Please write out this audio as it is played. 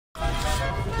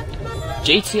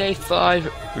GTA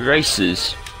 5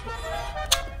 races.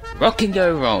 What can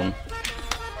go wrong?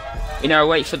 You know,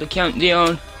 wait for the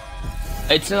countdown.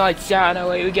 It's lights out, and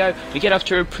away we go. We get off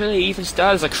to a pretty even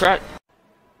start as a crap.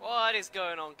 What is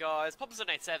going on, guys?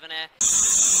 POMS7 here.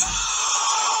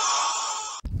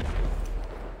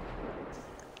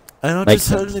 And I Makes just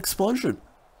heard sense. an explosion.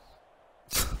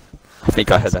 I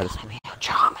think I heard that as well.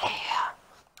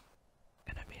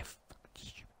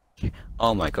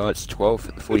 Oh my god, it's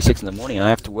 12:46 in the morning and I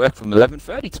have to work from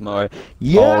 11:30 tomorrow.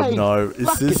 Yay! Oh no,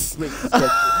 is this...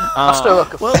 Still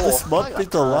look well, this might be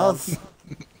the last...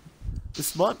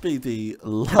 This might be the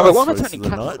last race of the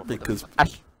night because...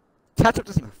 Catch-up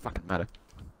doesn't even fucking matter.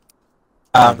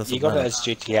 You got it as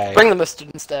GTA. Bring the mustard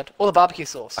instead, or the barbecue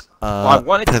sauce. I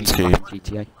wanted to be PENSKE, fucking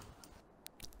GTA.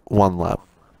 1 lap.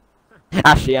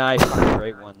 Actually, I fucking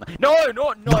agree 1 lap. No,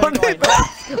 not 99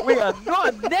 laps! We are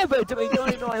never doing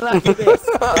 99 laps of this!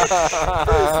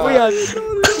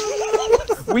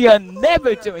 We are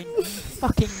never doing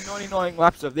fucking 99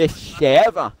 laps of this shit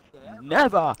ever!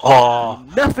 Never! Oh,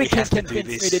 Nothing can convince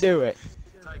me to do it!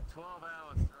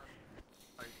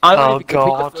 I don't even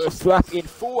complete the first lap in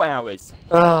 4 hours!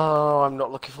 Oh, I'm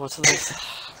not looking forward to this.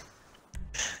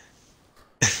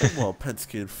 Well,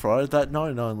 Penske and Fry, that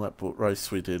 99 lap race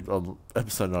we did on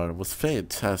episode 9 was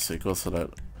fantastic, wasn't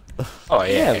it? Oh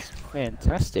yeah, it's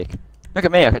fantastic. Look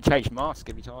at me, I can change mask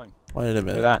every time. Wait a Look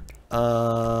minute. at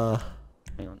that.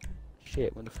 Hang on.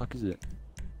 Shit, where the fuck is it?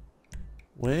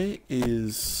 Where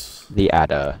is... The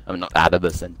adder. I'm not adder, the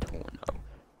centaur, no.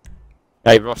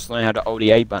 Hey, Ross, learn how to hold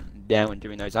the A button down when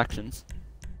doing those actions.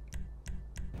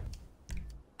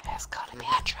 There's gotta be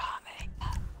a drama.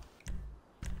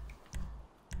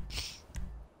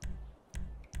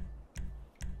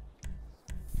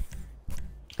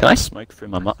 Can I smoke through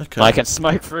my mask? Okay. I can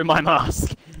smoke through my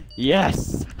mask!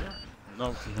 Yes!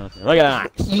 No, look at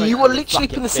that! You Smoke were through literally fucking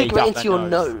putting the feet cigarette up into the your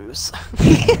nose. nose.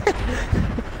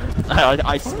 I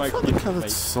I smoke thought the colour differently.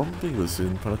 zombie was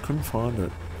in, but I couldn't find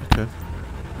it. Okay.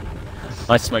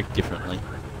 I smoke differently.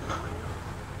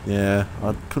 Yeah,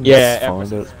 I couldn't Yeah, it find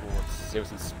was in it. sports. It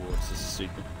was in sports. This is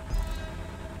super.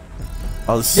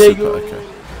 Oh, this There is you super, go. okay.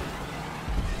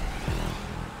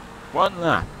 1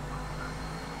 lap.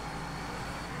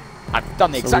 I've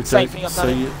done the So exact we same take- thing I've so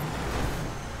done. you-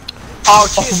 Oh,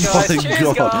 cheers, Oh guys! my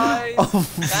Cheers, God. guys! Oh.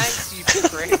 Thanks, you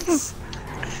hypocrites!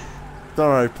 Don't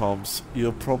worry, POMS.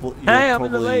 You'll probably Hey, I'm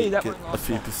in the lead, that get went a last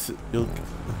few time. percent. You'll.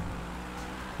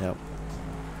 Yep.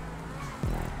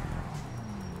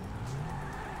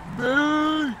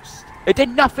 Boost! It did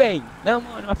nothing! Never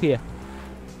mind, I'm up here.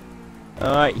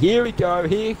 Alright, here we go.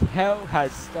 Here, hell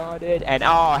has started, and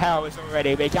oh, hell has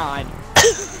already begun.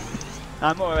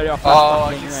 I'm already off the Oh,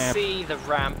 fucking you ramp. see the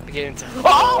ramp beginning to...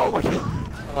 Oh!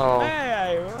 Oh.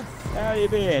 Hey, Ross, how you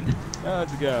been?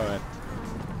 How's it going?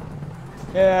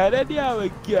 Yeah, there we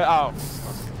go. Oh,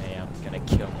 fuck me, I'm gonna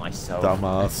kill myself.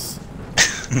 Dumbass.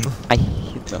 I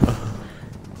hit the...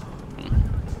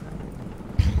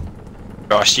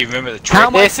 Gosh, you remember the How trick?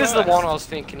 am I This is the first? one I was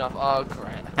thinking of. Oh,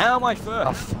 great. How am I Oh,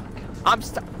 first? fuck. I'm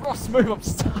stuck. Ross, move, I'm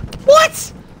stuck.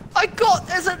 What? I got...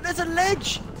 There's a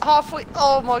ledge halfway...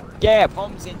 Oh, my... Yeah,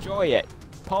 POMS enjoy it.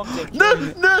 POMS enjoy No,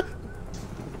 it. no.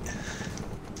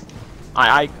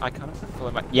 I kind of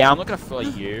follow my... Yeah, I'm not gonna follow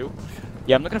you.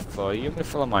 Yeah, I'm not gonna follow you. I'm gonna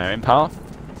follow my own path.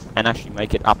 And actually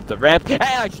make it up the ramp. Hey,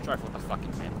 I just drove off the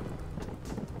fucking ramp.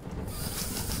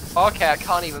 Okay, I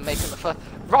can't even make it the first...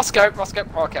 Roscoe!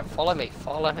 Okay, follow me.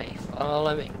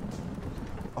 Oh,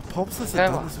 POMS hasn't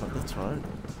Come done on. this one. That's right.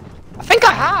 I think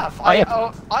I have.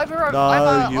 yeah. Either No,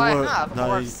 I you were. have, or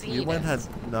No, I've seen you went it. had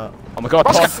no. Oh my god,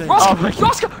 Roscoe! POMS. Roscoe! Oh my god.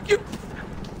 Roscoe! You...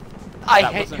 I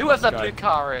That hate... wasn't Whoever that Roscoe. blue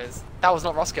car is. That was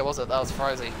not Roscoe, was it? That was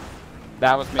Frozy.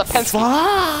 That was The Mitch. Penske.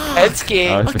 Fuck! Penske.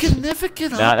 Oh, I can never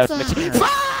get Nah, up that was Mitch.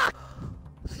 that.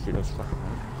 Shit, that was fucking...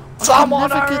 I Someone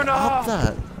can never get owner! up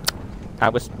that.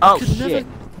 That was... I Oh could shit. never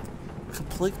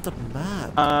complete the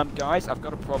map. Guys, I've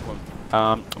got a problem.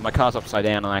 My car's upside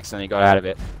down and I accidentally got out of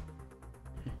it.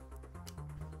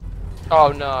 Oh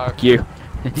no. Fuck you.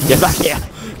 Get back here.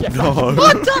 Get No. back.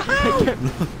 What the hell?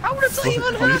 How does that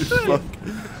even happen?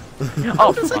 How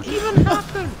Oh, does fuck. that even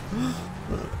happen?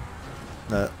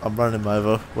 No, I'm running him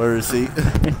over. Where is he?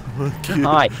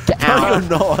 Hi, get No, out. you're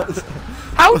not.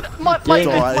 How my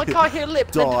Die. car hit a lip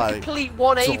and did Die. a complete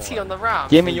 180 Die. on the ramp?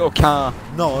 Give me your car.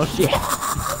 No. Shit.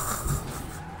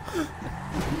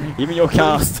 Give me your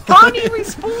car. Can't you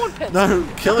respawn, Penske? No,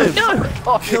 kill him. No,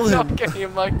 God, Kill you're not him. getting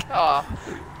in my car.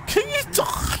 Can you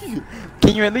die?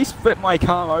 Can you at least flip my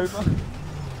car over?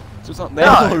 So it's not there.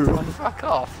 No. Fuck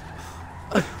off.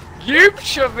 You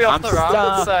shoved me off I'm the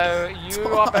ramp, stuck. so you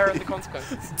are bearing the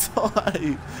consequences.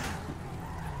 Die.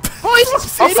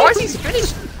 Fry's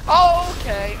finished! Oh,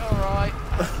 okay, alright.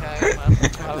 Okay,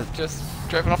 well, I've just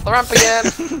driven off the ramp again.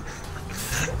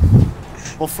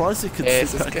 Well, Frizy can Yes,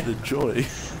 sit back and enjoy.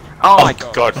 Oh my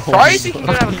god. Fry's can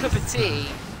go and have a cup of tea,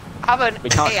 have an We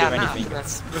can't do nap, anything.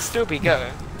 and we'll still be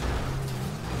going.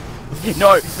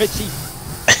 No, Mitchie!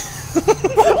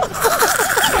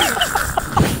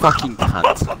 Fucking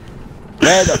cunt.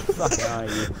 Where the fuck are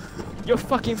you? You're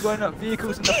fucking blowing up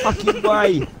vehicles in the fucking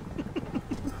way!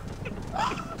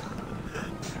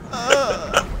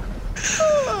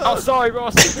 Oh, sorry,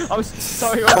 Ross. I was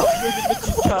sorry, I was moving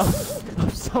Mitchie's car. I'm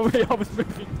sorry, I was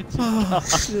moving Mitchie's car.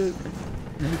 Shit.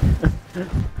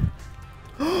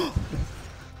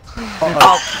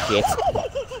 Oh, shit.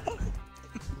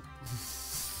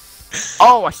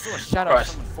 Oh, I saw a shadow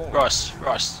Ross, from the phone.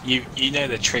 Ross, you know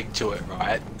the trick to it,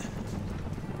 right?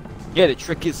 Yeah, the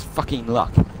trick is fucking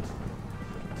luck.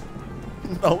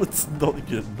 No, it's not,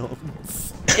 you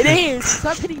nonce. It is!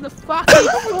 Stop hitting the fucking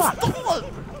luck!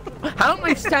 How am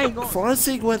I staying on?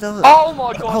 Frizy went up. Oh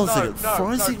my god, Hold on a no, second. no,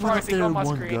 Frizy went up Fry's there on in my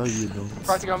one screen. go, you nonce.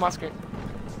 Fry's on my screen.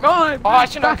 Right, Oh, I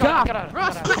shouldn't have back got up! it.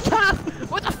 Ross, back up!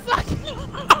 What the fuck?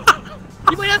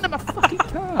 You went under my fucking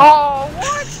car! Oh,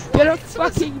 what? Get a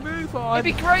fucking move on!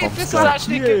 It'd be great if this was Fuck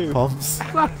actually good. you! Poms.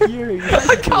 Fuck you!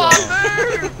 I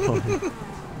can't move!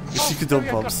 Yes, you can do sorry,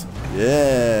 I Poms.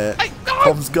 Yeah. Hey, no!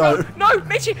 Poms go. No,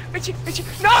 Mitchie!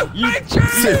 No! You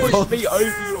Mitchie! pushed me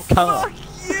over your car! Fuck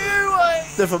you!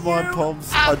 Never mind, Poms.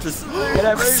 I just. Get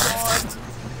a move on!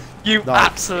 You No.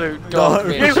 absolute dog,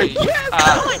 No. Mitchie.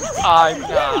 I'm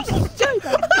not.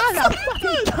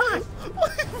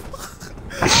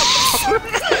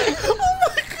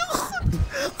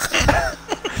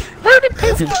 Where did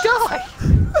Penske die?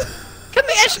 Can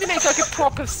they actually make like a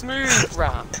proper smooth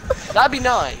ramp? That'd be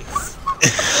nice.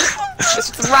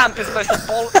 This ramp is the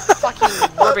most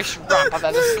fucking rubbish ramp I've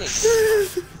ever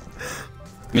seen.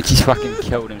 Mitchie's fucking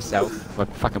killed himself by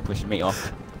fucking pushing me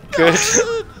off. Good.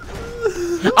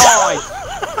 Oh!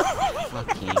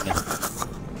 Fucking.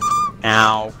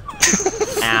 Ow.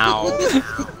 Ow.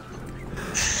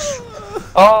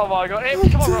 Oh my god, hey,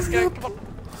 come on Roscoe, come on.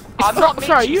 I'm not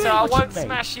sorry, Mitchie, you so I ain't won't pushing me.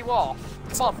 smash you off.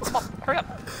 Come on, hurry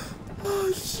up.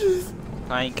 Oh shit.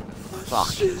 Thank fuck.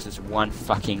 This is one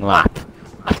fucking lap.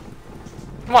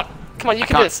 Come on, you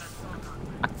can do this.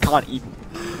 I can't even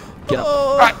get up.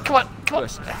 Alright, come on.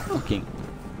 First. Fuck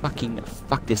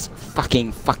this. Fuck.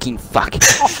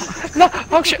 No,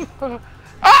 oh shit.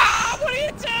 Ah, what are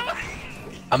you doing?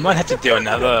 I might have to do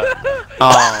another.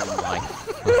 Oh my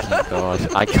fucking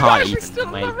god. I can't He's still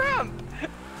even on the make. ramp.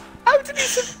 How did he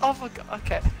oh my god,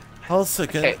 okay. Hold a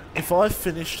second. Okay. If I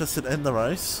finish, does it end the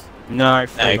race? No,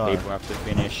 three No. people have to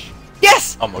finish.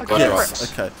 Yes! Oh my I god, got Ross.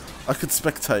 Yes. Okay. I could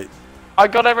spectate. I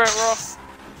got over it, Ross.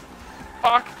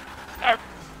 Fuck.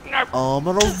 No. I'm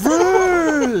on a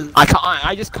roll.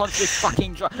 I just constantly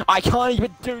fucking drive. I can't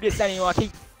even do this anymore. I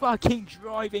keep fucking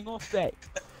driving off it.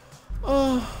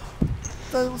 Oh,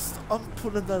 that was. I'm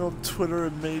putting that on Twitter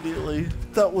immediately.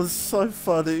 That was so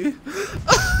funny.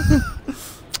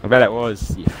 I bet it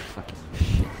was. You fucking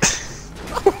shit.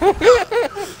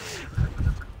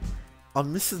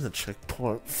 I'm missing the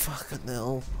checkpoint. Fucking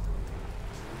hell.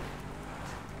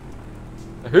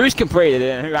 Who's completed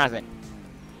it and who hasn't?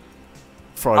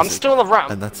 Frizy. I'm still on the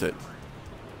ramp. And that's it.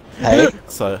 Hey.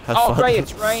 So have Oh fun. great,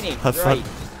 it's raining. Have Great.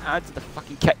 fun. Add to the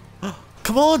fucking cake.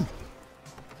 Come on.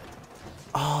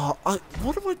 Oh,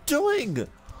 what am I doing?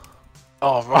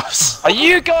 Oh, Ross. Are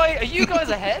you guys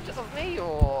ahead of me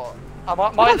or am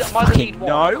I the fucking lead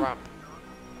one on the no. ramp?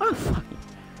 Oh fucking.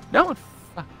 No one.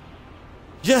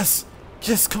 Yes.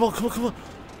 Yes. Come on. No, Come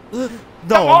I'm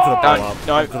gonna on! blow up.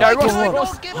 No, I'm gonna no, blow Ross, up.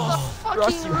 Ross, Get on the fucking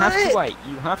Ross, you have to ramp. wait.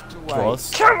 You have to wait.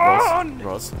 Ross. Come Ross, on!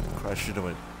 Ross, crash into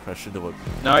it. Crash into it.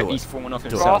 No, Do he's it. falling off Do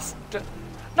it. himself. Ross.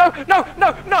 No!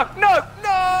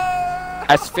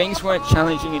 As things weren't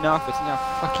challenging enough, it's now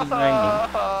fucking raining.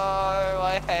 Oh,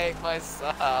 I hate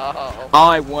myself.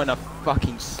 I wanna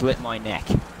fucking slit my neck.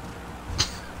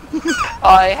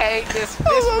 I hate this.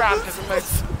 This ramp is the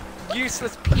most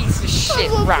useless piece of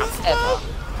shit ramp ever.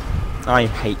 I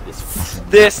hate this fucking.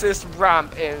 This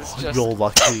ramp is just You're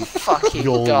lucky. fucking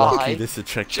You're die. lucky this is a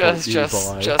checkpoint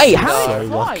Just nearby. Hey, no. how So did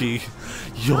Fry? lucky.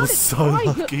 You're so Fry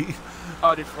get- lucky.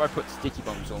 Oh, did I put sticky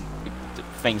bombs on the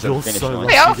things You're I'm finished so on?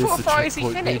 lucky. Hey, I there's thought a Fry is he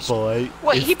checkpoint finished? nearby.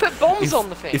 Wait, he put bombs if, on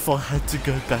the thing. If I had to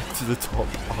go back to the top,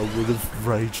 I would have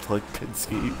raged like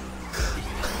Penske.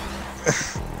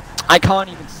 I can't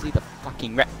even see the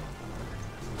fucking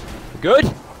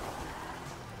Good?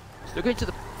 Still going to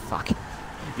the... Fuck.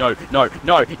 no, no, no,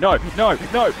 no, no, no, no,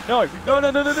 no, no, no,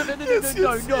 no, no,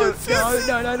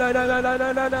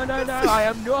 no, no, no, no, I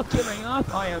am not giving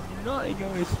up. I am not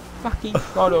ignoring this fucking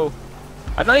throttle.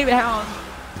 I don't even how I'm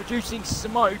producing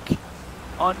smoke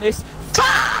on this.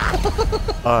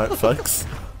 Alright, folks.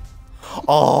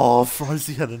 Oh,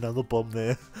 Frosty had another bomb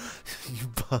there. You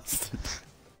bastard.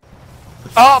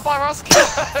 Oh, bye, Roscoe!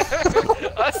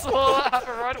 I saw that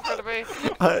happen right in front of me.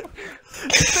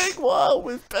 Big wow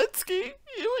with Penske.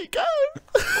 Here we go.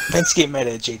 Penske made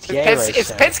a GTA race.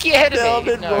 Is Penske ahead Now of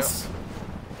me? I'm in No. Ross.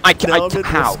 I can. Now I'm in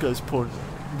How? Roscoe's point.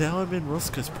 Now I'm in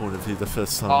Roscoe's point of view. The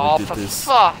first time Oh, we for did this.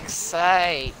 fuck's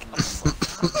sake!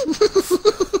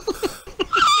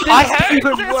 I hate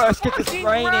Even this worse because it's fucking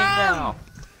raining ram. now.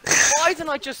 Why didn't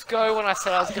I just go when I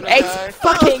said I was gonna It's go?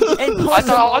 fucking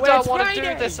impossible. I don't when it's want to do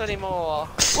raining. this anymore.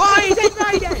 Why is it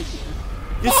raining?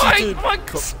 Yes, Why you am I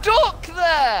do. stuck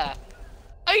there?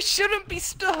 I shouldn't be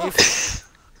stuck.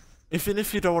 Even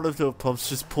if you don't want to do a pumps,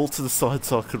 just pull to the side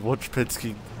so I can watch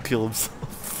Penske kill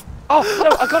himself. Oh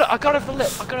no! I got it! I got over the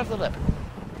lip! I got over the lip!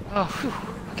 Oh, whew.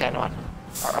 Okay, no one.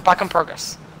 Alright, back in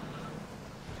progress.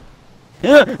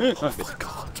 Oh my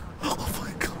god. Oh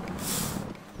my god.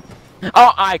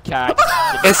 Oh, I can't.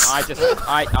 I just looked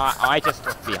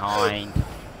behind.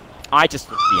 I just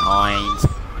looked behind.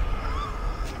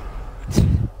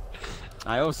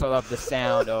 I also love the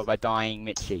sound of a dying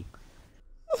Mitchie.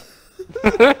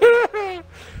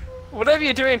 Whatever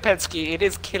you're doing, Penske, it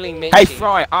is killing me. Hey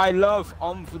Fry, I love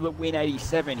On for the Win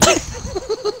 87 here.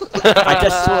 I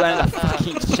just saw that in the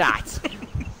fucking chat.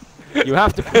 You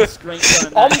have to put a screenshot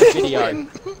of that in the video.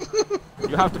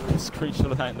 You have to put a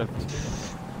screenshot of that in the video.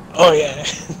 Oh yeah.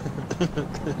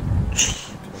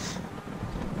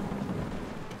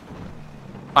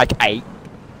 Like 8.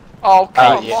 Oh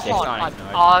come yes, yes, on! I know.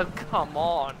 Oh come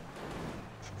on!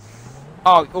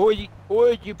 Oh,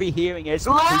 all you be hearing is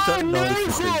don't know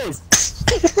if you noises!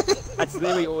 That's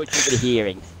literally all you'll be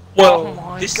hearing. Well, Oh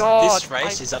my this God,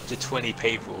 race is up to 20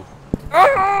 people.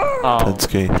 Oh.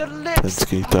 Penske. The lips.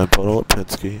 Penske, don't bottle it,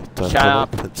 Penske. Don't Shut bottle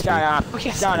up, it, Penske. shut up, Oh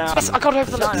yes, shut up. yes, I got over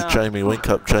the Shut lip. up. Jamie, wink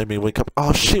up, Jamie, wink up.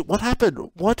 Oh shit, what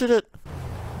happened? Why did it...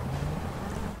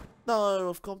 No,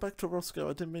 I've gone back to Roscoe.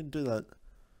 I didn't mean to do that.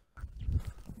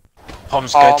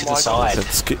 POMS Oh go to the my side.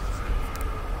 Penske.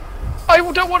 I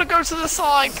don't want to go to the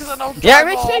side because then I'll Yeah,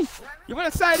 drive Richie! off. You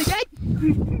wanna say it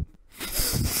again?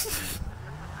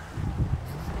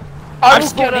 I I'm will get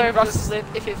spawning over Russ- this lip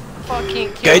if it fucking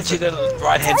Go kills to it. the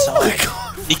right hand side.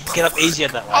 You can get up easier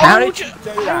that way. How will did you ju- do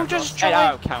I that? will just Hey, try- I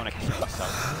don't count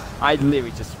myself. I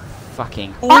literally just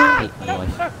fucking Ah! hate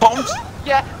life. POMS.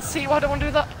 Yeah, see why I don't want to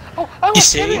do that? Oh, You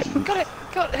see? got it,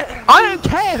 got it. I don't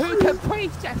care who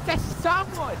completes that's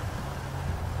someone!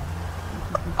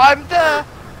 I'm there.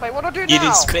 Wait, what do I do You now?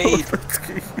 need speed.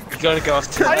 You gotta go off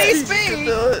to the I need left. speed.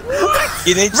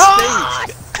 You need Ross!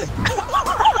 speed.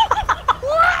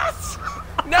 What?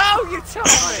 No, you tell me.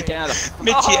 Get out of the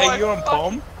Mitchie, Oh, are you on fuck.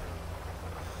 POM?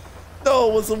 No,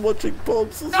 I wasn't watching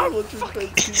Bob's. I was No, watching fucking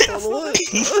Penske bottle it.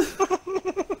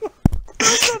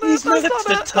 He's moving to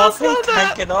the top and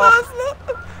can't get off.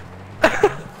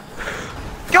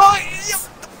 Guys,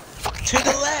 To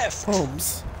the left.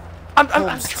 Bombs. I'm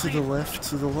Bombs to trying. the left,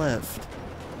 to the left.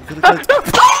 You gotta go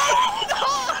to...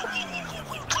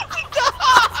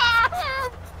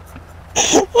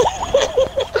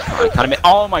 I can't admit.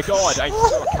 Oh my god, I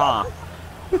saw a car.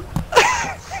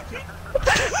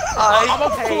 I'm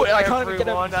on I foot, hate I can't even get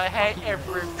everyone. I hate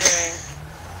everything.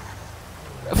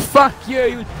 Fuck you,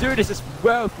 you do this as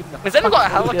well. Has anyone got a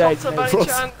Fucking helicopter by any Ross.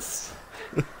 chance?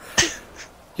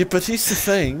 Yeah, but here's the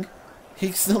thing.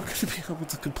 He's not going to be able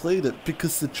to complete it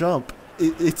because the jump,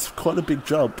 it's quite a big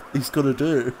jump he's got to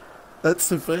do. That's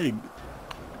the thing.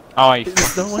 Oh, you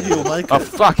There's no way he'll make oh it.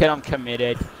 fuck it, I'm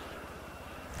committed.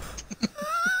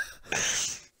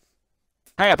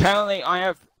 Hey, apparently I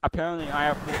have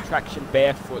more traction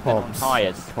barefoot than on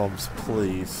tires. Poms,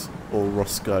 please. Or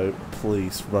Roscoe,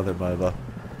 please run him over.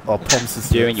 Oh, Poms is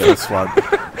Doing the your- first one.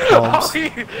 Oh, Poms,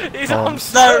 he's on Poms,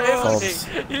 foot, Poms,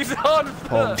 isn't he? He's on foot.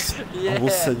 Poms. Yeah. I will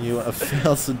send you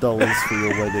 $1,000 for your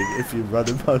wedding if you run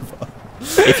him over.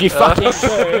 If you fucking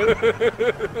do.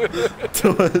 Do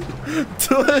it.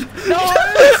 Do it. No!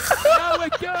 No,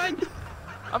 we're good!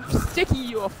 I'm sticking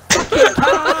you a fucking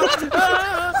car!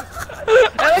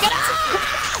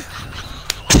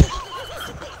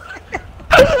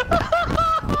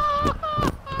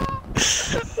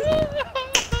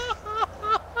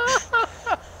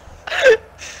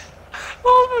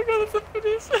 Oh my god, that's the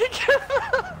funniest thing.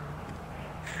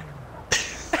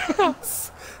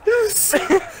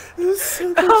 There's so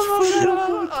much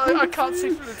fun. I can't see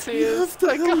through the tears.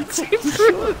 I can't see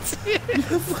through the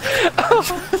tears.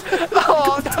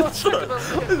 Oh, no,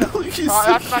 look at them. Alright,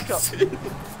 I have to back up.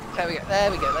 There we go,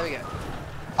 there we go, there we go.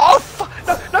 Oh, fuck!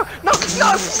 No, no, no, no,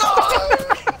 no!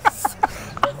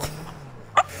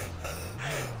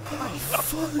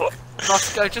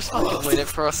 Roscoe, just fucking win it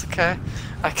for us, okay?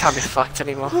 I can't be fucked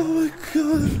anymore. Oh my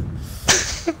god.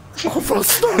 Oh,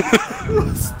 Ross, no!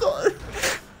 Ross, no!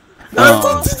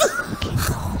 Oh.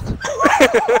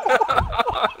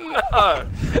 No!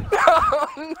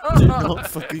 No, Do no! not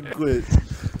fucking quit.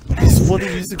 This is what he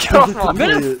used to Come call on.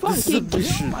 it. This is a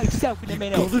mission. myself in a You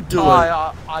minute. gotta do it.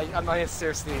 I'm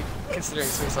seriously considering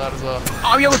suicide as well.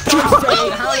 Oh, you're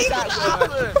ghosting! How does that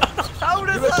work? How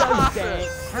does You're that ghosting!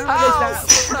 happen? How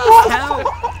does that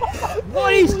How?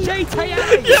 What is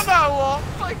GTA? You know what?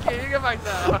 Fuck you, you go back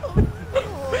now.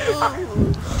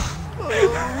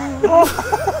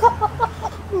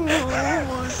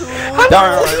 Don't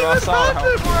worry, Ross, I'll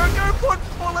help. We're going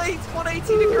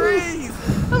 180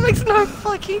 degrees. That makes no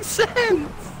fucking sense.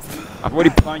 I've already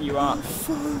blown you up.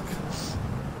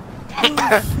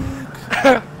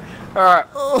 Alright.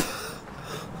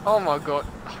 Oh my god.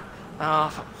 Oh,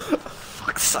 for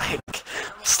fuck's sake.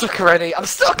 I'm stuck already. I'm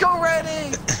stuck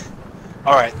already.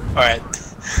 Alright, alright.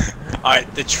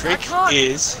 Alright, the trick can't.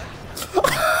 is...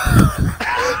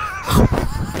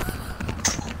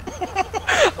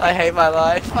 I hate my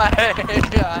life. I hate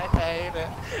it.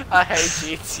 I hate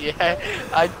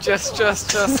GTA. I just,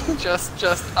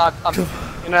 I'm,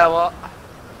 you know what?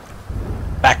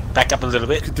 Back up a little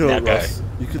bit. You can do now it, go. Ross.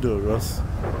 You can do it, Ross.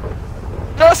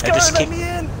 Roscoe, just let keep- me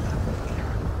in.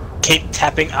 Keep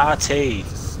tapping RT.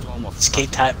 Just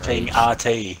keep tapping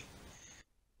RT.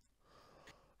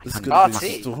 It's gonna be RT.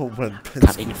 a storm when Fucking-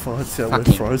 Penske finds out where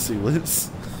fucking- Frozy lives.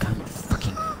 Come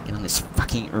fucking get on this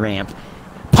fucking ramp.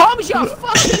 POMS, your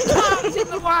fucking car is in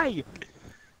the way!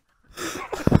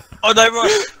 Oh no,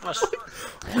 Ross!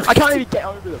 I can't even get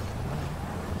over them.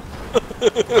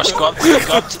 Ross, go up the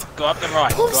right. Go up the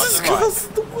right. the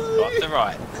Go up the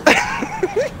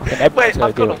right. Wait,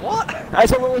 I've got a what?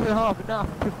 That's all wasn't half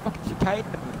enough to fucking chicane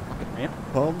them in the fucking ramp.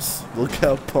 Poms, look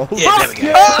out, Poms. Yeah, there we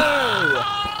go.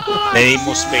 Oh! They need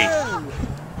more speed.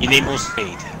 You need more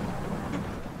speed.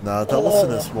 Nah, that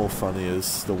wasn't as more funny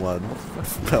as the one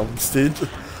Poms did.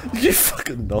 You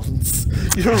fucking nonce.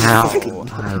 You're a fucking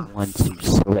nonce. I want to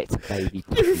select baby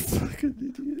You're a puppies. fucking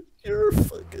idiot. You're a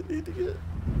fucking idiot.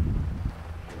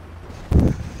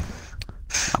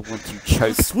 I want to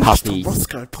choke Switch to puppies.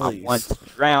 Roscoe, I please. want to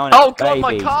drown Oh god,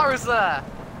 my babies. car is there.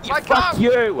 My Fuck car.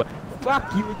 you!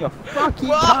 Fuck you and your fucking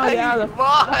car out of the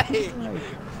Why?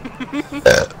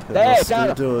 There, Ross, down you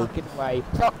the do it. fucking way.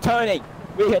 Stop turning.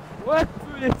 We can work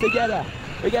through this together.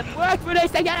 We can work through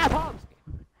this together, Poms.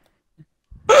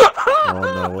 Oh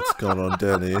no, what's going on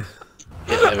down here?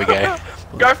 Yeah, there we go.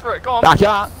 Go for it. Go on. Back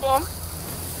up. Go on.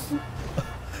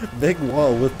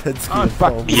 Meanwhile, with Penske Oh, and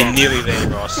fuck Poms. You're nearly there,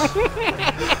 Ross.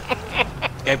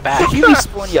 Go back You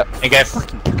respawn you.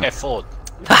 and go forward.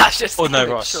 That's just Oh, no,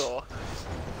 immature. Ross.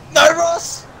 No,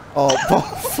 Ross! Oh,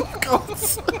 Poms, for God's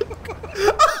sake.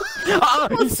 Oh,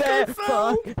 he's there.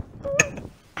 Fuck.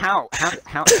 How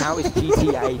is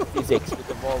GTA physics with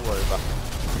the rollover?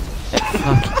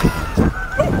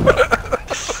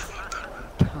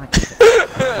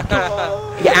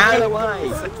 Get out of the way!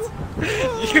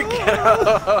 You go.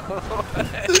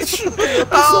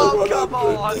 Oh, come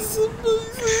on.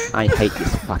 I hate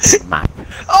this fucking map.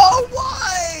 Oh,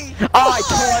 why? I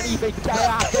can't even get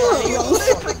out there anymore!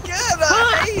 Flip again.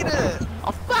 I hate it.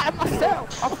 I've flattened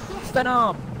myself! I've lost an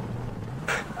arm!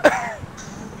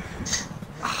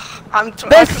 I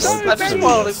There's just so many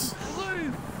wanted.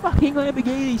 blue fucking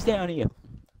Lamborghinis down here!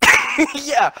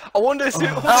 Yeah, I wonder if Oh.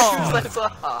 who's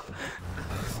are.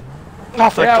 Oh,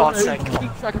 for God's sake.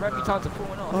 Keep track of how many times I've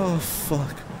fallen off. Oh,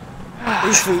 fuck.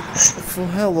 For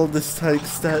how long this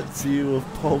takes, that view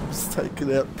of Poms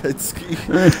taking out Penske,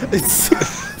 it's...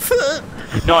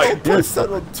 No, I'll post that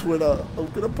on Twitter. I'm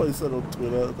gonna post that on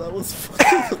Twitter. That was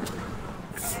fucking...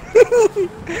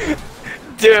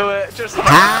 Do it. Just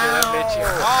How? do it, Mitchie.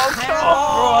 Oh, come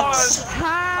How? on.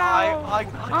 How? I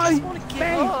just want to give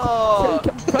So up.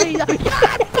 please,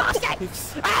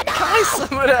 Can I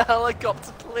summon a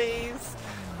helicopter, please?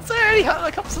 Is there any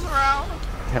helicopters around?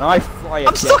 Can I fly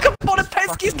I'm stuck up on a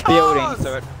Penske's fucking building cars!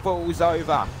 so it falls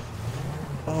over?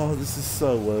 Oh, this is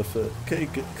so worth it.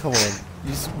 Come on.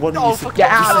 One Oh, of you for Get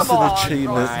out this of is an God,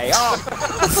 achievement. Way up.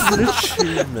 This is an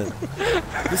achievement.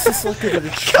 This is like an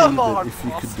achievement Come on, if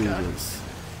you can do Oscar. this.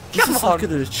 This Come is like on.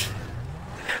 an achievement.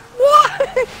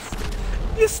 What?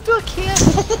 You're stuck here.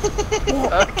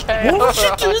 Okay. Why would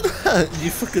you do that? You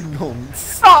fucking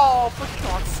nonce. Oh, for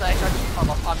God's sake!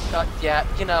 I'm stuck. Yeah.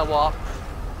 You know what?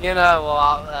 You know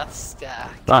what? That's yeah.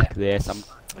 Fuck this.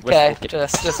 Okay.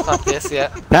 Just fuck this. Yeah.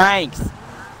 Thanks.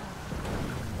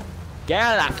 Get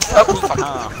out of that fucking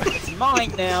car. It's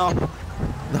mine now.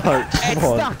 No, come It's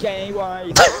on. stuck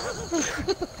anyway.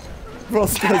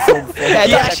 Roscoe's on fire. Yeah,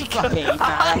 You that's actually fucking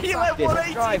You fuck went this.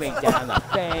 180. Driving down the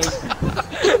thing.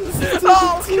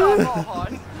 Oh, come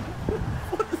on!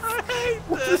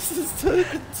 What is this turning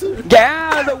to? Get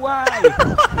out of the way.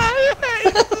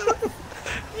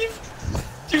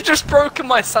 You've just broken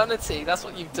my sanity. That's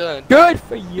what you've done. Good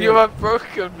for you. You have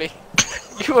broken me.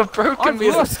 You have broken me.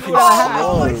 lost as a what I had.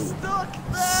 Oh, I'm Slow. stuck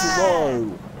there.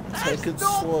 Slow. Take it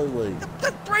slowly.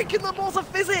 That's breaking the laws of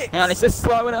physics. Hang on, is this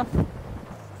slow enough?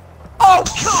 Oh,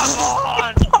 come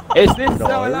on! Is this slow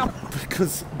No, enough?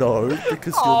 because you'll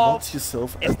Oh. knock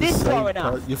yourself Is at the this same slow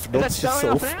enough? time. You've Is knocked it slow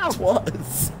yourself enough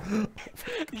twice.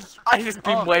 I've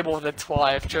been Oh. way more than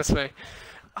twice. Trust me.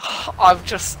 I'm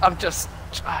just.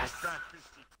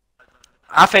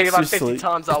 I think about 50 Seriously,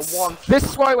 times I won. This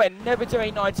is why we're never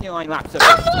doing 99 laps of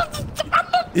this.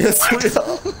 Yes, we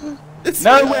are. Yes,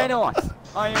 No, we we're are. not.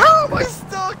 I am. How am I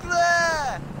stuck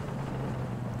there?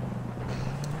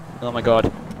 Oh my god.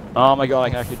 Oh my god, I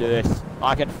can actually do this.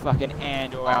 I can fucking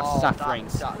end all our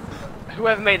sufferings.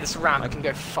 Whoever made this ramp can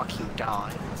go fucking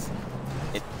die.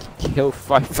 Kill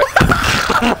five.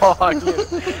 Come on, you.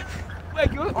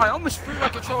 Wait, I almost threw my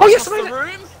controller Oh, yes, across I the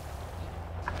made it. room.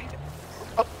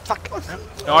 Oh, fuck.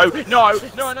 No, no, no,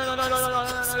 no, no, no, no, no, no,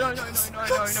 no, no, no,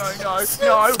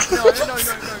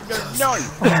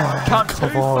 no. Come to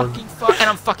fucking fuck, and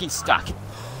I'm fucking stuck.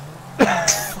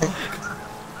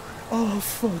 Oh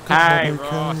fuck. Hey, I'm okay.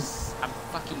 Ross, I'm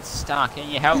fucking stuck. Can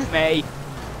you help me?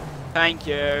 Thank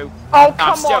you. Oh,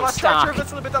 come still on. I tried stuck. to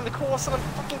reverse a little bit down the course and I'm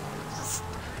fucking just...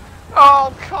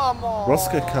 Oh, come on.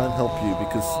 Roscoe can't help you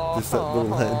because there's that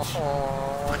little hedge.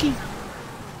 Fucking.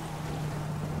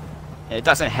 It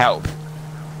doesn't help.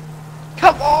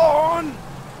 Come on.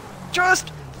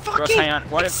 Just Ross, fucking hang on.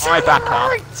 What if I back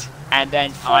up accelerate. and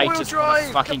then I Four-wheel just wanna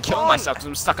drive, fucking come kill on. myself because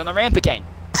I'm stuck on the ramp again?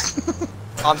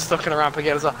 I'm stuck in a ramp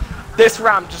again as well. This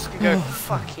ramp just can go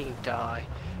fucking die.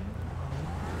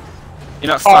 You're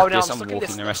not stuck no, this, I'm I'm stuck in walking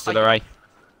this the rest of the way.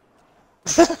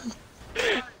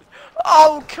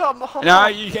 Oh, come on. No,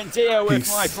 you can deal with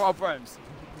He's- my problems.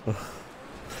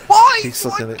 Why? He's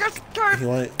stuck in it. Just He go.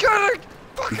 won't. Go.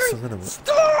 He's stuck in Fucking it.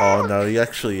 stop. Oh no, he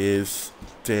actually is.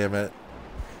 Damn it.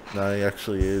 No, he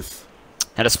actually is.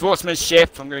 And a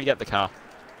sportsmanship, I'm gonna get the car.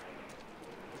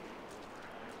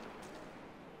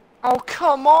 Oh,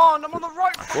 come on. I'm on the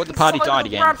right What, the party side died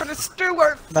of the again? ramp and it still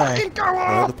won't fucking go No,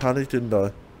 up. the party didn't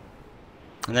die.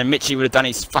 And then Mitchie would have done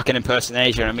his fucking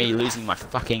impersonation of me losing my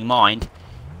fucking mind.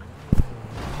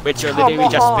 Which are literally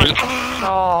just me.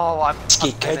 Oh, I'm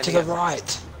Go to the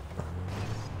right.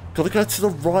 Gotta go to the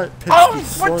right, Penske, Oh,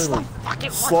 what's slowly. the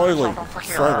fucking... Slowly.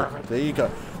 fucking- Slowly. There you go.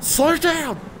 Slow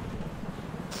down!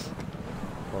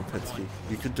 Come on, Penske.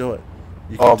 You can do it.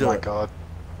 You can Oh do my it. god.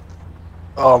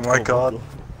 Oh my Oh god.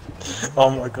 Oh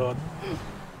my god.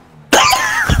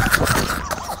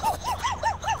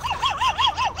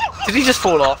 Did he just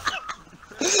fall off?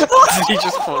 Did he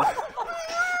just fall off?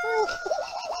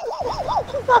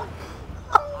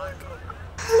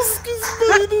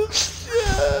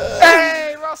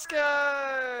 Hey,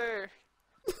 Roscoe!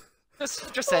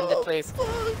 Just end it, please.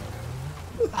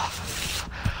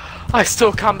 I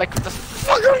still can't make it the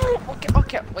fucking...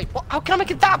 Okay, wait, what? How can I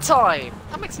make it that time?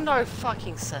 That makes no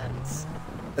fucking sense.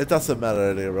 It doesn't matter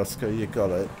anymore, Roscoe. You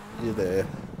got it. You're there.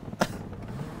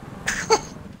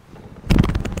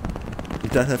 You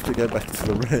don't have to go back to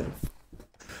the ramp.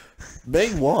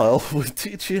 Meanwhile, we're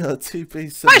teaching our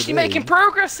 2B17. I'm actually making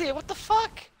progress here, what the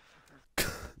fuck?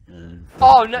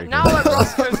 Oh, no, now that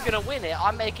Roscoe's gonna win it,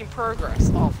 I'm making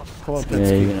progress. Oh, for Come on, fuck's Yeah,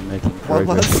 Penske. you're gonna make him One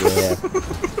progress. last.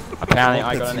 Yeah. Apparently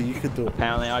I got Penske, an. you can do it.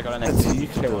 Apparently I got an. Penske, you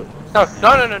can do it. No,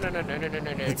 no, no, no, no, no, no, no, no,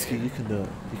 no. Penske, you can do it.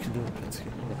 You can do it, Penske.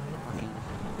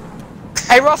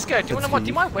 Hey, Roscoe, do you wanna Penske, what? Do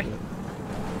you mind can wait? do it.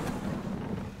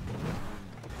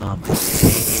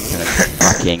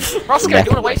 Fucking. Roscoe, do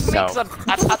you wanna wait for me? myself.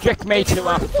 Cause I'm Trick me to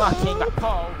a fucking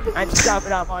pole and shove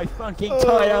it up my fucking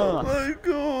tight Oh arse. my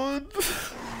god.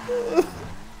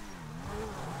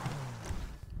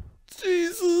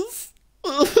 Jesus.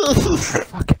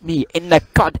 Fuck me in the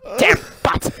goddamn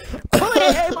butt. Put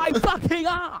it in my fucking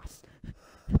ass.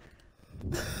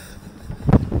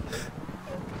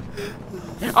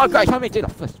 Oh great, let me do the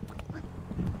first.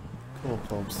 Come on,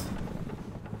 POMS.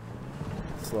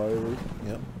 Slowly.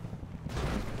 Yep.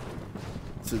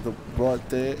 To the right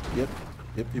there. Yep.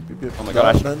 Yep. Oh my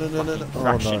god, No. Oh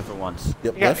fraction no. for once.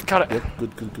 Yep, Yeah, left. cut it.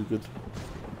 Yep, good.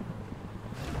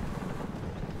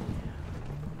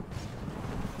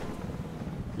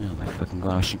 Oh my fucking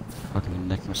god, I should fucking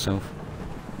neck myself.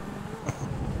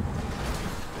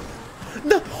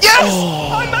 No! Yes! Oh,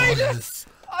 I made it! yes.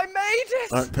 I made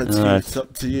it! Alright, Penske, it's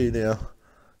up to you now.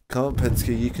 Come on,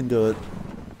 Penske, you can do it.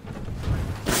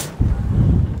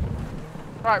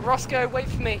 Right, Roscoe, wait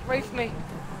for me.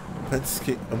 Penske,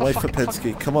 and Oh, wait fuck for it,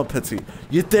 Penske. Come on, Penske.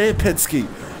 You're there, Penske.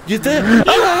 You're there. Hey,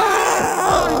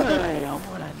 I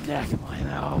wanna neck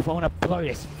myself. I wanna blow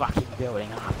this fucking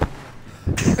building up.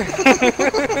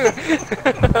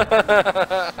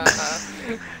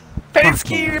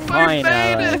 Penske, we both Fine,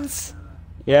 made it!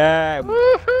 Yeah.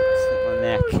 Woohoo!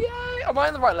 neck. Yay! Am I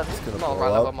on the right level? gonna I'm not on the blow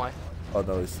right level, up. am I? Oh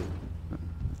no, it's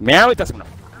Meow, it doesn't.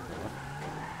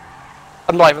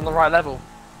 I'm not even on the right level.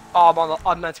 Oh,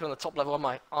 I'm meant to be on the top level, am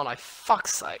I? Aren't I?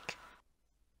 Fuck's sake.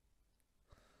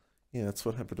 yeah, that's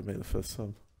what happened to me the first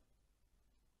time.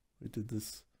 We did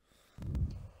this.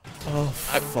 Oh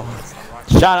fuck.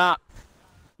 Shut up.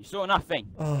 You saw nothing.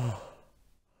 Oh,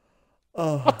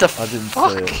 What the I didn't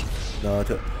fuck? see it. No, I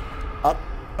didn't.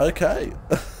 Okay.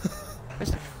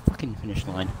 Where's the fucking finish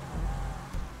line?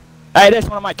 Hey, there's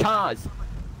one of my cars!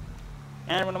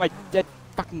 And one of my dead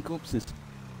fucking corpses.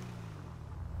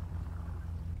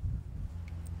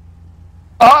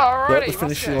 Alrighty, Yeah, the let's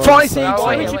finishing go. line. Fine, is see, so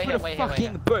why tight. did you wait, put a wait,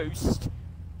 fucking boost?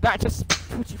 That just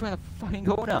puts you in the fucking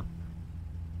corner.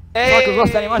 Hey! Like I've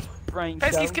lost any of my brain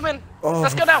Penske's cells. come in. Oh,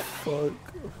 Let's go now. fuck.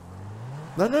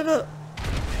 No.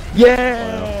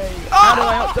 Yay! How did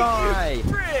I not die?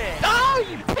 Oh,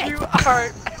 you are.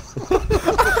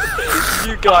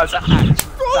 You guys are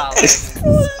actual darlings.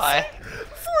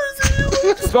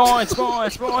 Spawn! No!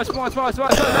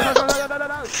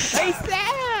 He's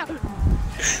there!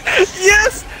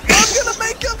 Yes!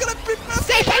 I'm gonna bring my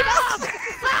save him up!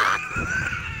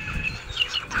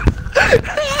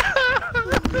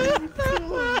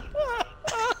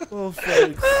 Oh,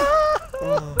 thanks.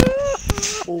 Oh.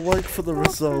 We'll wait for the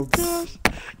results.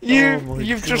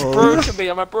 You've just broken me.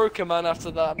 I'm a broken man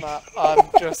after that, Matt. I'm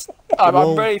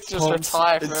Well, ready to just Poms,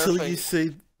 retire from until everything. you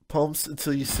see Poms,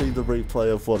 until you see the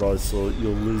replay of what I saw,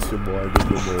 you'll lose your mind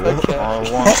even more. Okay. Oh,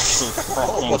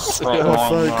 folks,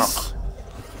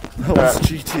 that was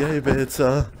GTA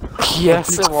Banter.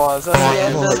 Yes, it was. That's the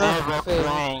end of Never everything.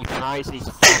 playing Crazy's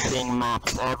fucking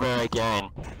maps ever again.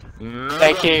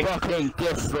 Thank you. Fucking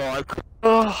dislike.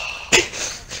 That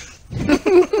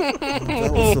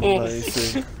was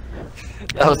amazing.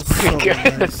 That was So pretty good.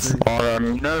 amazing. I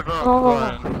am never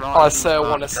I so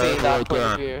want to see that point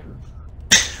of view.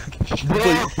 But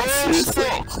seriously,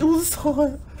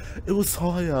 it was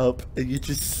high up, and you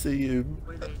just see him.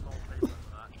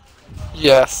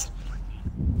 Yes,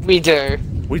 we do.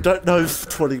 We don't know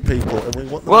 20 people, and we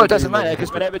want them Well, to it doesn't be in matter there.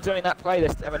 because we're never doing that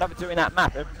playlist. We're never doing that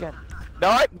map ever again.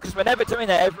 No, because we're never doing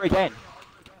that ever again.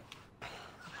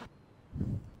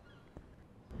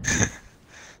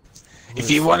 If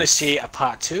you want to see a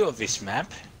part 2 of this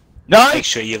map, No, make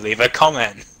sure you leave a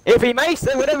comment. if he makes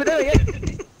it, we're never doing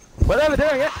it. We're never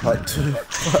doing it. Part two.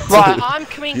 Right, I'm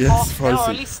coming Yes, off now, or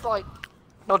Rosie. at least like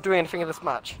not doing anything in this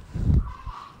match.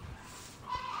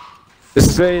 This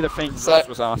is really the thing So- Ross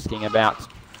was asking about.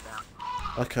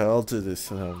 Okay, I'll do this,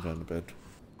 and then I'm going to bed.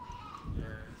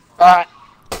 Alright,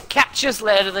 catch us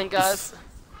later then, guys.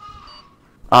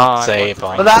 Say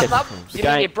bye. But that you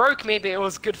know, Game. it broke me, but it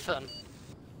was good fun.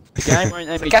 The game won't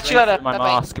let me Catch you drink later. through my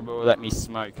Bye-bye. mask, but will let me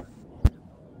smoke.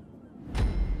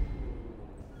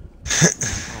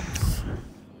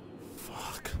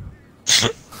 Fuck.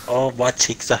 Oh, my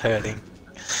cheeks are hurting.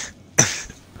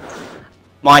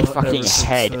 My Oh, fucking everything's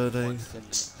head. hurting.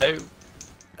 So,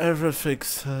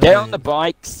 Everything's hurting. Get on the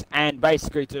bikes and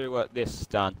basically do what this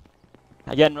done.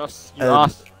 Again, Ross, you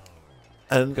asked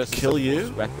And because kill it's a you?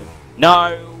 force weapon.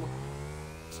 No.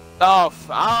 Oh,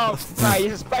 mate,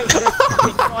 this is basically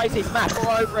fucking Crazy's map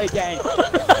all over again.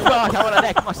 Fuck, I want to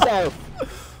neck myself.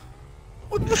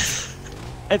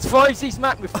 It's Crazy's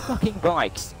map with fucking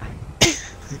bikes.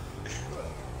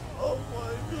 Oh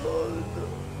my god.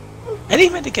 how do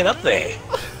you meant to get up there?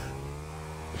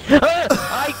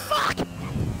 I fuck.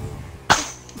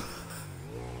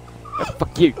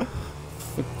 Fuck you.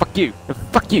 Fuck you.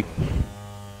 Fuck you.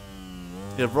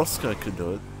 Yeah, Roscoe can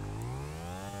do it.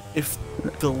 If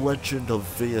the legend of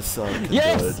VSR can do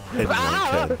Yes. it, anyone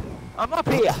can. I'm up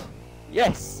here.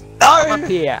 Yes. No! I'm up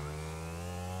here.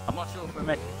 I'm not sure if we're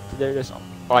meant to do this on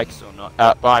bikes or not.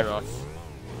 Bye, Ross.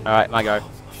 Alright, my go.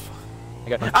 I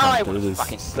go. can't I do want to this.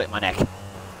 fucking slit my neck.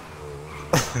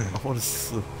 I want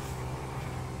to.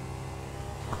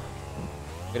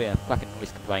 I'm gonna fucking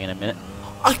noise complain in a minute.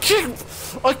 I kicked.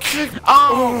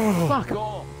 Oh, fuck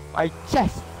off! I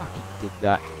just fucking did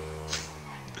that.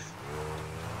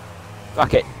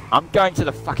 Fuck it. I'm going to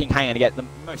the fucking hangar to get the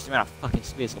most amount of fucking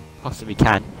spears I possibly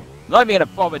can. I'm not even gonna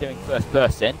bother doing first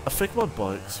person. I think my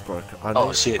bike's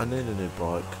broken. Shit. I need a new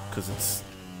bike because it's.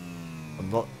 I'm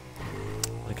not.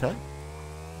 Okay.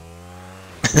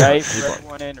 Okay, for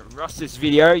everyone in Ross's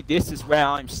video, this is where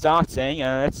I'm starting.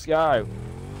 Let's go.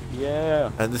 Yeah.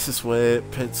 And this is where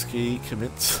Penske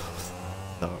commits.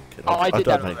 No, I'm kidding. Oh, I did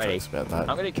that don't make already. jokes about that.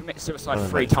 I'm gonna commit suicide I don't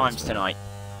 3 make jokes times about tonight.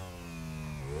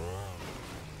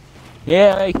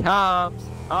 Here he comes.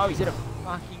 Oh, he's in a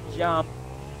fucking jump.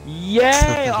 Yay!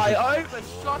 I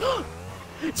overshot. Oh,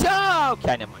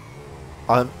 okay, never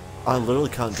mind. I literally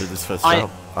can't do this first I-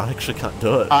 jump. I actually can't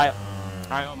do it. I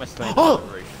almost landed Oh! on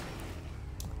the roof.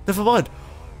 Never mind.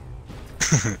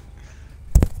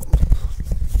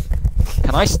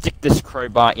 Can I stick this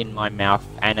crowbar in my mouth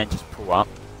and then just pull up?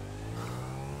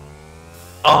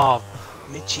 Oh,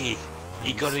 Mitchie,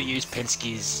 you gotta use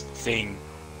Penske's thing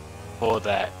for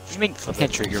that. You mean For the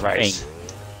trigger race.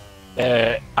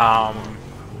 thing?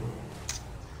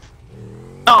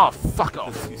 Oh, fuck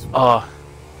off! Oh,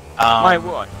 My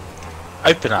what?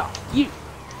 opener. You.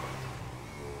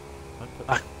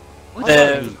 Oh, What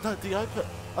no, the open.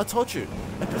 I told you.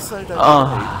 Episode 88.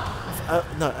 Oh.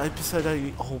 No, episode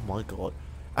 80. Oh my god.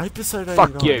 Episode Fuck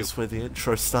 89 you. is where the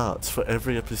intro starts for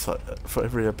every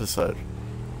episode.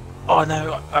 Oh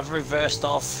no, I've reversed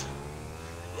off.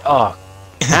 Oh,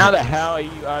 How the hell are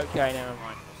you? Okay, never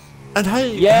mind. And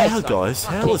hey, Yes, how I guys?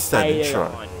 How fucking was that hate it intro?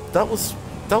 on. That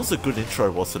was a good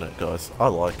intro, wasn't it, guys? I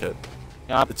like it.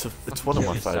 Yeah, It's one of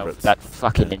my yourself, favourites. That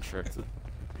fucking intro.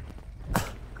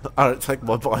 I don't take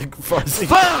my bike, Fuzzy.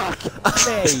 Fuck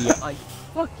me! I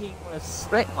fucking wanna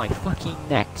slit my fucking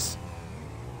necks.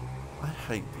 I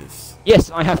hate this.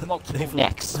 Yes, I have multiple Even-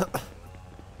 necks.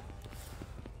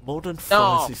 Modern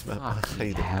Oh, Fuzzy's map. I fucking hate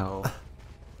it. hell.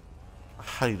 I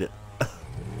hate it.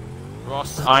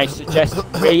 Ross, I suggest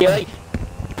really.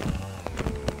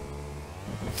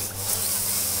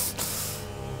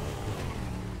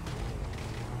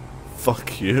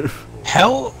 Fuck you.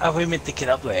 how are we meant to get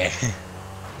up there?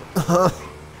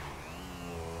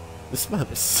 This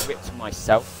map is. Whipped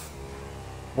myself.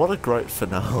 What a great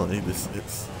finale this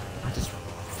is. I just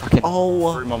fucking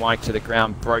Oh, threw my mic to the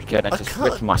ground, broke it, and I just can't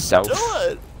whipped myself. do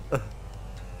it.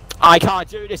 I can't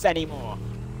do this anymore.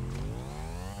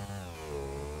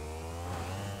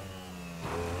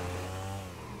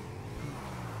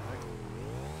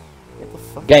 What the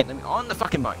fuck? Game, let me on the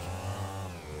fucking mic.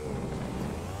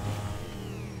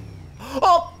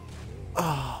 Oh!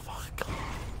 Oh my god.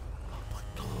 Oh my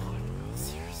god.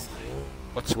 Seriously.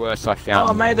 What's worse, I found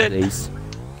Oh, I made it. these.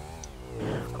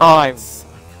 I So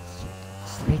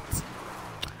slit.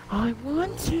 I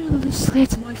want to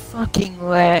slit my fucking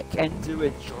leg and do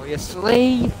it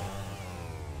joyously.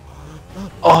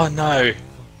 Oh no.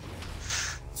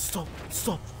 Stop!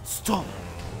 Stop! Stop!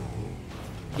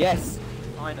 Yes,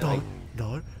 finally.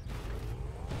 No! No!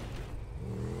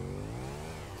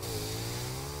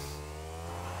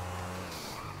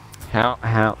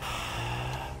 How?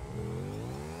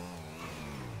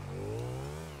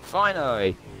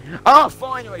 Finally! Oh,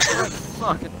 finally! I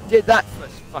fucking did that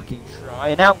first fucking try,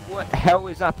 and now what the hell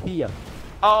is up here?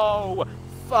 Oh,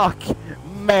 fuck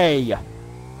me!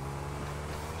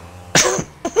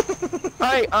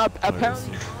 Hey,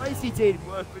 apparently guys, he did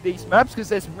work with these maps, because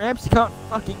there's ramps you can't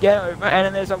fucking get over, and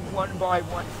then there's a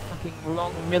 1x1 fucking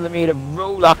long millimeter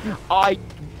ruler. I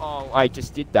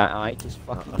just did that, I just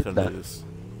fucking I did can that. do this.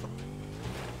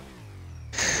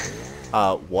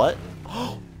 What?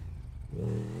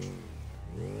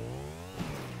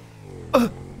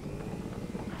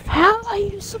 How are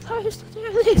you supposed to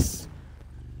do this?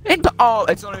 Oh,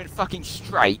 it's not even fucking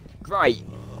straight. Great.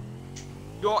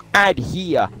 Your ad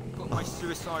here. Got my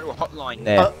suicidal hotline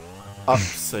there.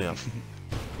 See ya.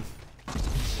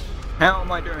 How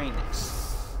am I doing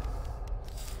this?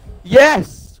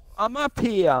 Yes! I'm up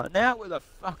here. Now where the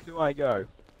fuck do I go?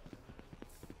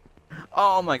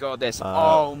 Oh my god,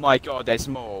 oh my god, there's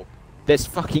more. There's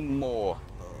fucking more.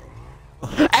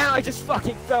 And I just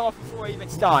fucking fell off before I even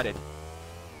started.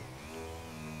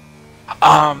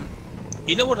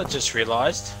 You know what I just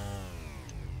realized?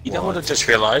 You know what I What? just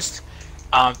realized?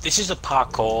 This is a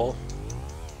parkour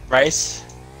race.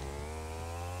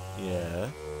 Yeah.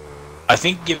 I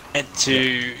think you're meant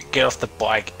to get off the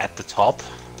bike at the top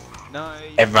No.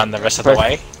 and run the rest of the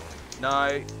way.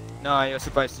 No, you're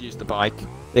supposed to use the bike.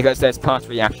 Because there's parts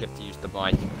where you actually have to use the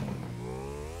bike.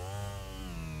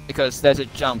 Because there's a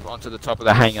jump onto the top of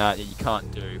the hangar that you can't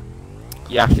do.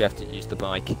 You actually have to use the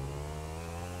bike.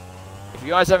 If If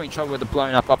you guys are having trouble with the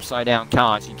blown up upside down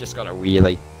cars, you just gotta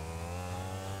wheelie.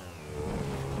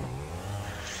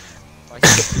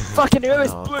 Fucking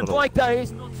whoever's blue bike that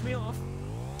is knocks me off.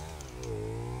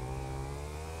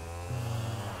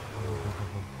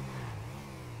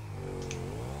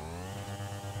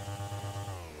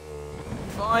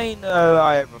 Fine,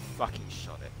 I ever fucking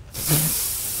shot it.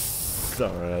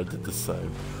 Sorry, I did the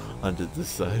same. I did the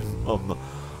same. I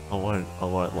won't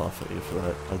laugh at you for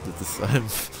it. I did the same.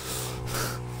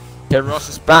 Get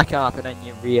Ross's back up and then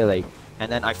you really.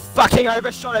 And then I fucking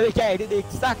overshot it again. I did the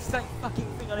exact same fucking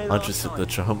thing on it. I just hit the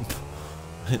jump.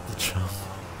 Hit the jump.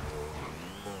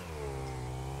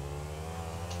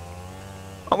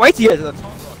 I'm waiting to get to the top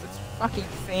rock. It's fucking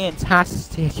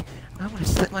fantastic. I want to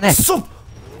slit my neck. Stop!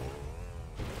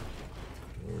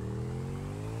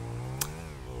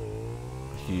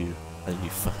 Are you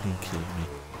fucking kidding me?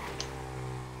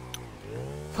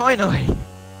 Finally!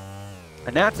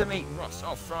 And now to meet Ross.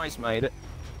 Oh, Fry's made it.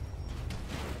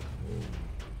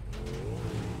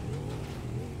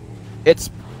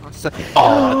 It's...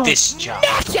 Oh, this jump!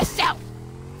 Knock yourself!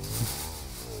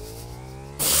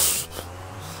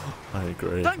 I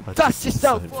agree. Don't dust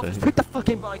yourself! Just pick the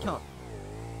fucking bike up!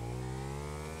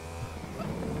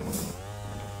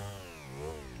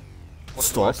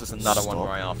 Stop. There's another one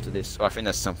right after this. Oh, I think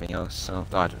there's something else, so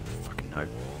I don't fucking know.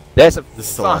 There's a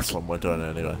This is the last one we're doing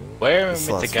anyway. Where am This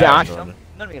I is meant to the go? last Yeah, one. I'm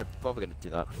not even gonna bother gonna do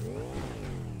that.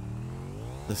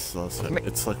 This is the last one.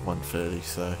 It's like 1:30,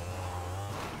 so...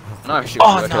 And I actually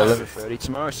Oh, work no. at 11:30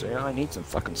 tomorrow, so yeah, I need some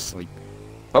fucking sleep.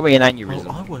 Probably an aneurysm.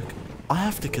 Oh, I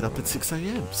have to get up at 6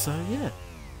 AM, so yeah.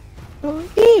 Oh,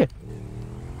 yeah.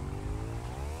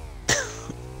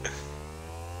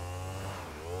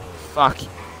 Fuck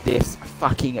this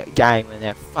fucking game and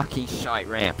their fucking shite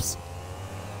ramps.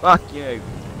 Fuck you.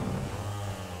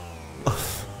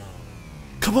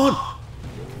 Come on!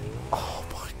 Oh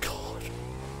my god.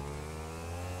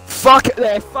 Fuck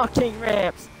their fucking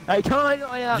ramps. They can't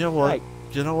line up. You know what? Hey,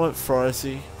 You know what,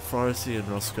 Frizy and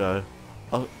Roscoe?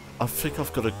 I think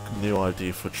I've got a new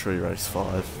idea for Tree Race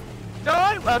 5. no,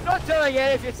 I'm not doing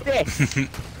it if it's this.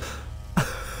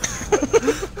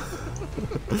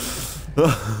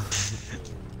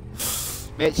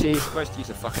 Mitchie, you're supposed to use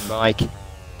a fucking bike.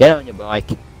 Get on your bike.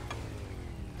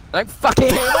 Don't fucking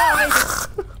hit me!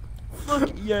 Fuck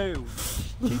you,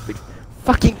 stupid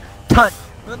fucking cunt.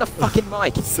 I'm on the fucking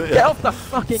mic. Get off the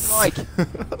fucking mic.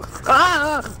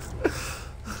 Ah!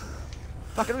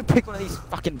 Fucking, let me pick one of these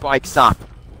fucking bikes up.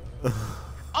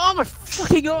 Oh my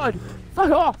fucking god!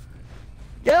 Fuck off!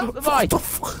 Get off the bike!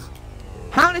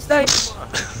 How does that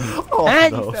work? Oh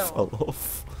And no, you I fell. fell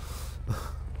off.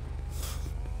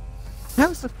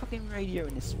 How's the fucking radio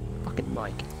in this fucking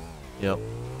bike? Yep.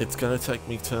 It's gonna take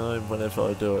me time whenever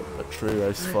I do it, but Tree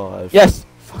Race 5 Yes!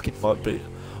 Fucking might be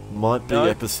No.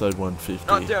 episode 150.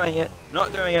 not doing it.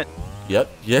 Not doing it. Yep,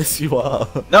 yes you are.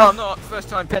 No, I'm not. First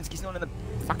time Penske's not in the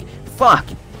fucking... Fuck!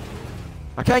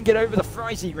 I can't get over the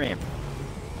Frizy ramp.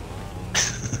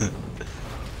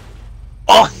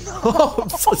 Oh, I'm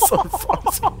so sorry.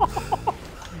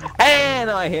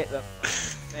 And I hit the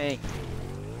thing.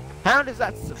 How does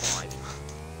that survive?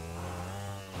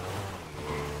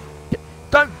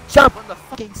 Don't jump on the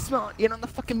fucking smart. Get on the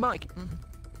fucking mic.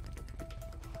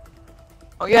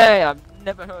 Oh yeah, I've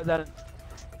never heard that.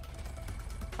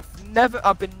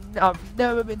 I've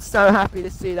never been so happy to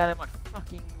see that in my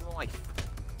fucking life.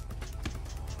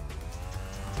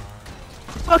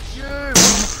 Fuck you!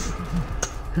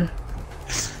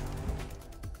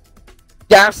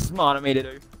 Yeah, that's smart of me to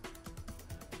do.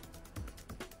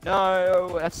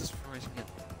 No, that's just freezing it.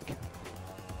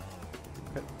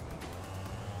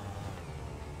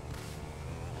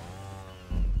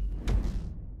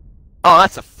 Oh,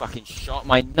 that's a fucking shot.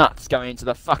 My nuts going into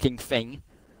the fucking thing.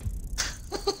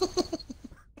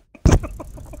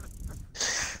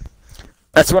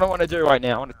 That's what I want to do right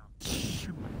now. I want to...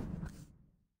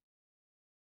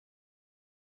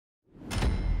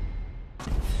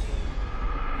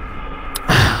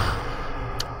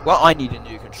 Well, I need a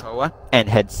new controller, and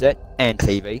headset, and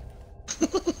TV.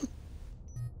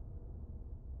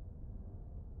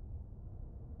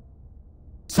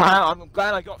 So I'm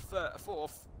glad I got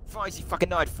fourth. Frizy fucking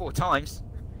died 4 times.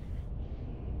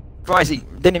 Frizy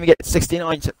didn't even get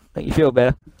 69 to make you feel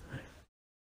better.